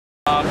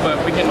but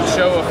we can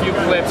show a few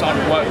clips on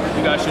what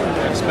you guys should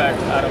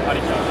expect out of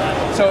Honeycomb.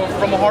 So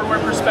from a hardware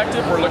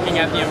perspective, we're looking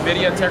at the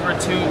NVIDIA Tegra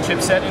 2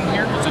 chipset in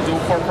here. It's a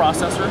dual-core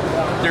processor.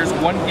 There's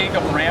 1 gig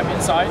of RAM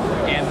inside,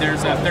 and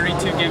there's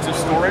 32 gigs of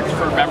storage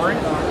for memory.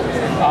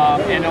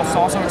 And it's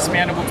also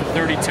expandable to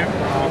 32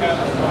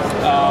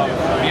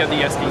 via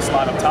the SD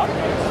slot up top.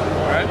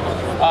 All right.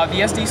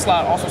 The SD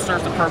slot also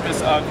serves the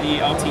purpose of the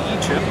LTE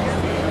chip.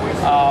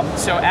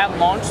 So at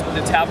launch,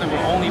 the tablet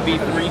will only be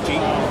 3G,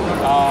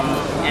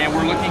 and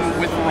we're looking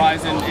with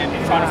Verizon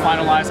and trying to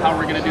finalize how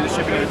we're going to do the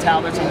shipping of the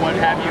tablets and what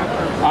have you.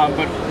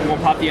 But we'll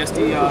pop the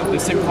the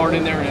SIM card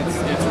in there, and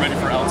it's ready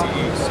for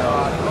LTE. So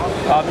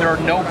there are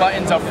no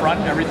buttons up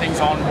front; everything's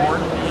on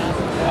board.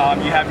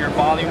 You have your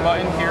volume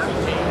button here.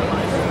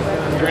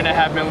 You're going to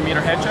have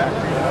 1mm head jack.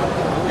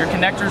 Your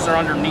connectors are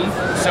underneath.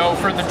 So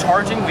for the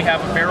charging, we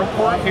have a barrel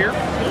port here.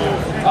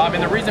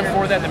 And the reason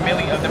for that, the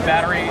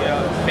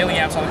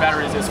milliamps on the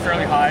battery is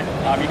fairly high.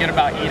 You get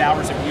about 8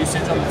 hours of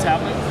usage on the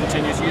tablet,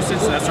 continuous usage.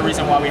 So that's the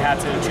reason why we had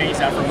to change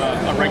that from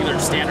a regular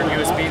standard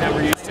USB that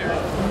we're used to.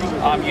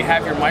 You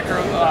have your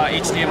micro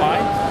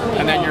HDMI,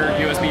 and then your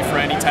USB for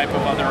any type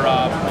of other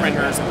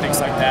printers and things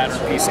like that, or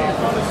PC.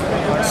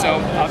 So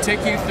I'll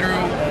take you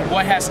through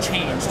what has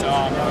changed.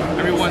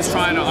 Everyone's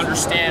trying to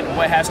understand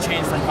what has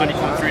changed from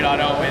Honeycomb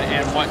 3.0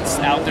 and what's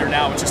out there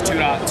now, which is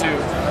 2.2.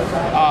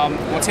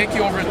 We'll take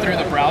you over through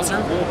the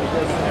browser.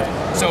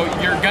 So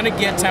you're going to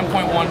get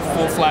 10.1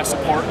 full flash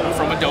support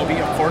from Adobe,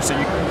 of course, so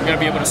you're going to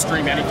be able to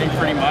stream anything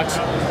pretty much.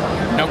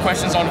 No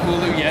questions on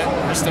Hulu yet.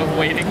 We're still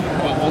waiting,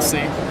 but we'll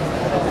see.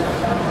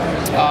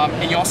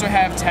 And you also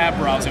have tab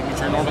browsing, which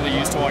you're normally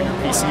used to on your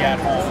PC at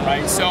home,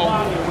 right? So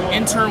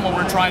in turn, what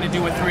we're trying to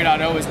do with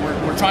 3.0 is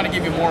we're trying to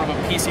give you more of a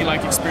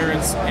PC-like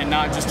experience and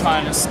not just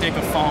trying to stick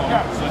a phone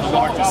with a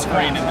larger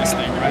screen in this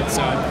thing, right?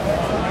 So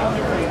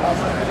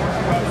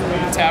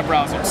tab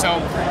browsing.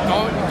 So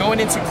going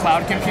into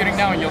cloud computing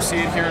now, and you'll see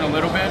it here in a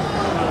little bit.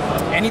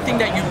 Anything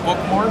that you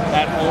bookmark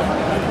at home,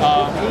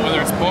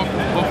 whether it's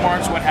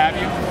bookmarks, what have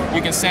you,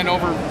 you can send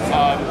over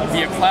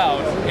via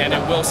cloud, and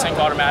it will sync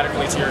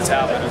automatically to your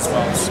tablet as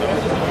well. So,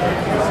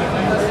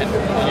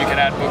 and you can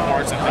add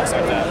bookmarks and things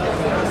like that.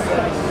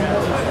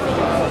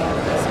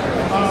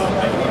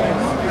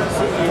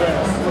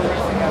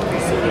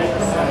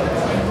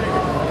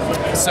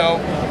 So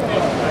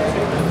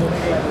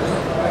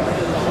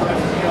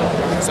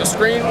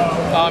screen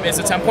is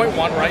a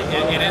 10.1, right?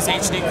 It is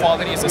HD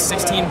quality. It's a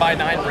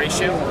 16:9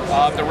 ratio.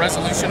 The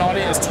resolution on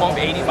it is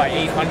 1280 by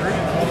 800.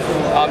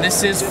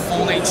 This is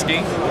full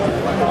HD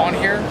on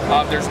here.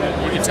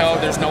 You can tell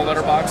there's no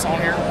letterbox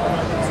on here.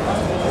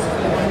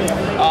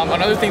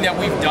 Another thing that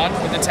we've done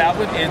with the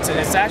tablet,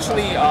 it's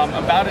actually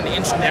about an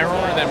inch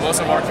narrower than most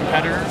of our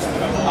competitors,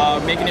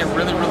 making it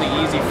really, really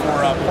easy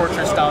for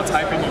portrait style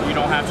typing, and you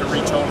don't have to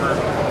reach over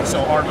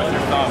so hard with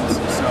your thumbs.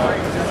 So,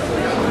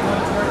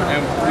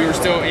 and we were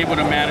still able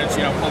to manage,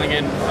 pulling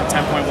in a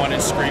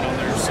 10.1-inch screen on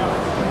there. So.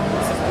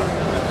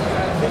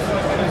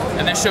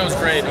 And this shows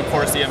great, of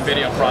course, the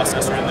NVIDIA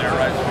processor in there,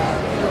 right?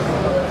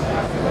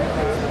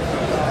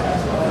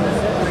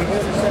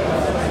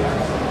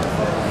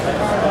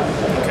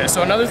 Okay,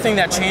 so another thing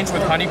that changed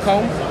with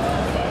Honeycomb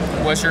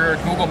was your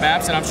Google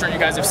Maps, and I'm sure you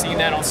guys have seen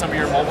that on some of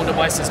your mobile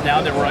devices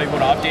now that we're able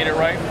to update it,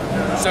 right?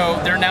 So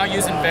they're now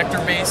using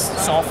vector-based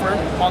software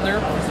on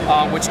there,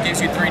 which gives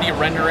you 3D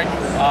rendering.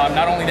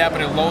 Not only that,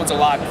 but it loads a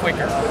lot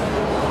quicker.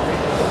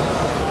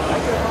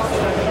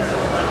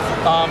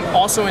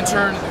 Also, in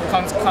turn,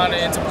 comes kind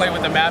of into play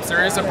with the maps.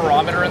 There is a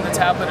barometer in the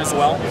tablet as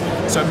well,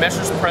 so it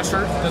measures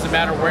pressure. Doesn't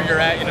matter where you're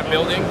at in a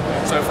building.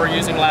 So if we're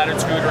using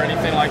latitude or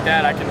anything like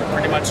that, I can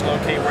pretty much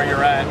locate where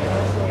you're at.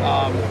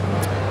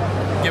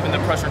 Given the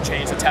pressure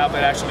change, the tablet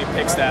actually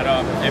picks that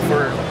up if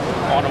we're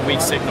on a weak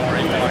signal or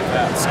anything like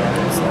that. So,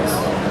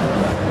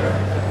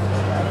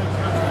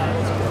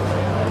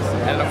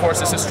 and of course,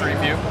 this is Street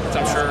View, which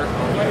I'm sure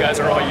you guys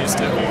are all used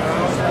to.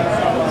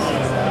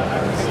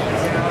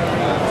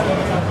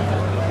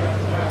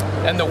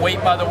 And the weight,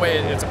 by the way,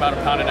 it's about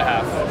 1.5 pounds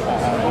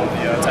on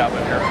the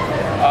tablet here.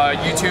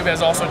 YouTube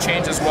has also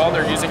changed as well.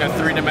 They're using a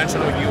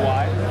 3-dimensional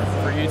UI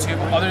for YouTube.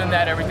 Other than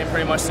that, everything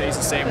pretty much stays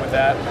the same with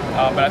that.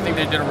 But I think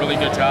they did a really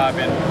good job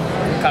in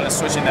kind of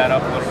switching that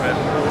up a little bit.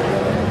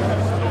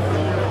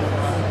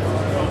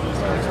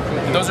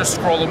 And those are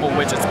scrollable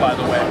widgets, by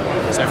the way.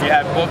 So if you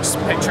have books,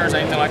 pictures,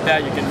 anything like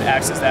that, you can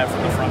access that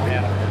from the front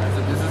panel.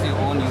 So this is your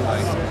own UI,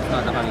 it's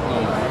not the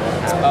Honeycomb?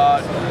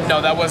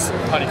 No, that was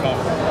Honeycomb.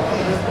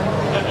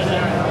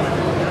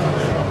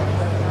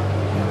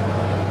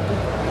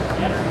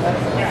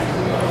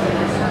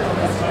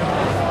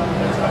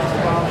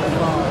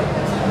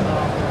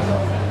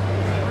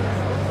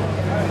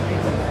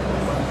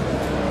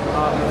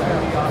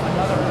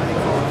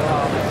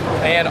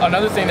 And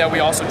another thing that we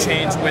also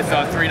changed with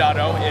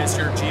 3.0 is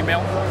your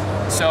Gmail.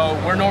 So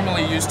we're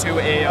normally used to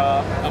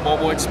a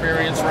mobile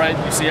experience, right?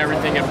 You see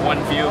everything in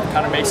one view,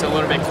 kind of makes it a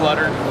little bit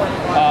cluttered.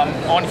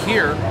 On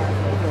here,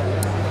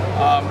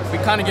 we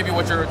kind of give you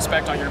what you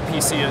expect on your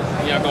PC,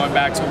 you know, going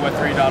back to what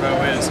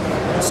 3.0 is.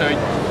 So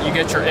you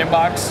get your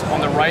inbox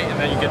on the right, and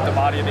then you get the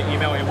body of the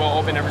email. It will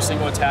open every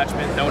single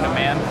attachment known to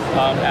man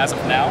as of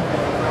now.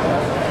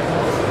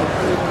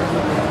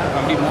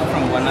 Can we move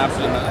from one app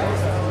to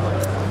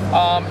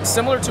another?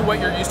 Similar to what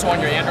you're used to on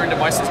your Android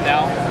devices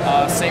now,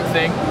 same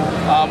thing.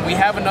 We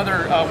have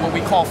another, what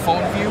we call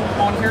phone view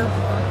on here,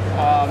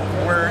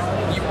 where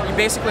you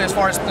basically, as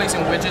far as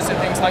placing widgets and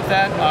things like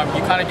that,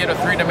 you kind of get a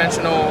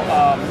three-dimensional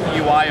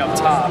UI up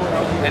top,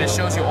 and it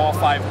shows you all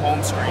 5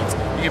 home screens.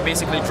 You can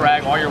basically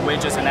drag all your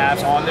widgets and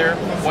apps on there.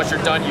 Once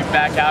you're done, you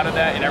back out of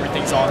that, and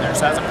everything's on there.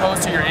 So as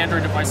opposed to your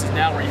Android devices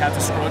now, where you have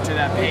to scroll to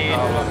that page,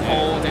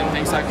 hold, and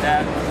things like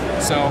that.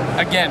 So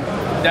again,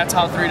 that's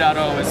how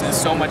 3.0 is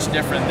so much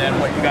different than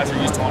what you guys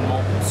are used to on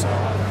mobile. So.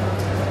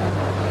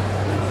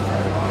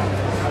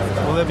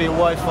 Will there be a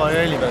Wi-Fi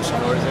early version,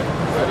 or is it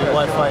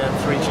Wi-Fi and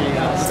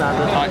 3G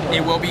standard?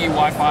 It will be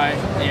Wi-Fi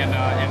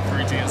and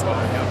 3G as well.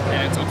 Yeah.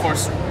 And it's of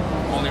course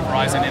only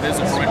Verizon. It is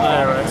a Android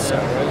model. Right. So.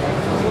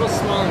 A little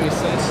small in your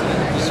sense.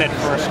 You said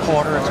first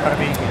quarter. It's going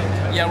to be.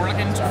 Yeah, we're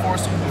looking to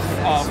force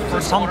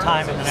first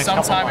sometime quarter, in the next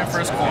sometime couple in months.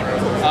 first quarter.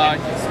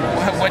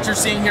 What you're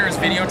seeing here is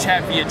video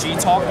chat via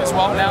G-Talk as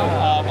well now.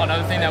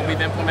 Another thing that we've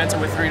implemented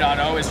with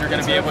 3.0 is you're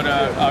going to be able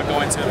to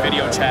go into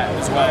video chat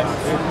as well,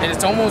 and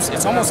it's almost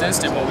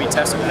instant when we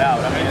tested it out.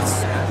 I mean,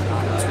 it's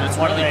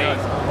really good.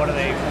 What are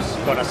they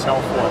going to sell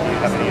for? Do you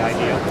have any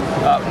idea?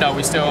 No,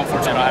 we still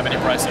unfortunately don't have any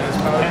pricing.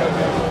 Okay.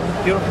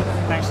 Beautiful.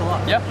 Thanks a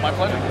lot. Yeah, my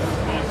pleasure.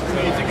 Do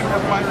you think it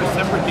requires a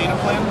separate data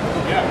plan?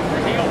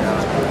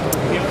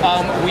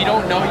 We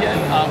don't know yet.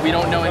 We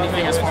don't know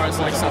anything as far as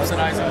like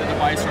subsidizing the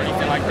device or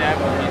anything like that.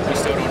 We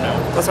still don't know.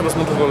 Das hat das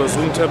Motorola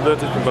XOOM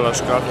Tablet. Ich bin bei der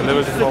Sprache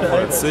Level TV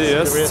von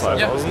CES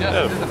 2011.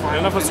 Yeah.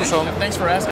 Vielen Dank fürs Zuschauen. Thanks for asking.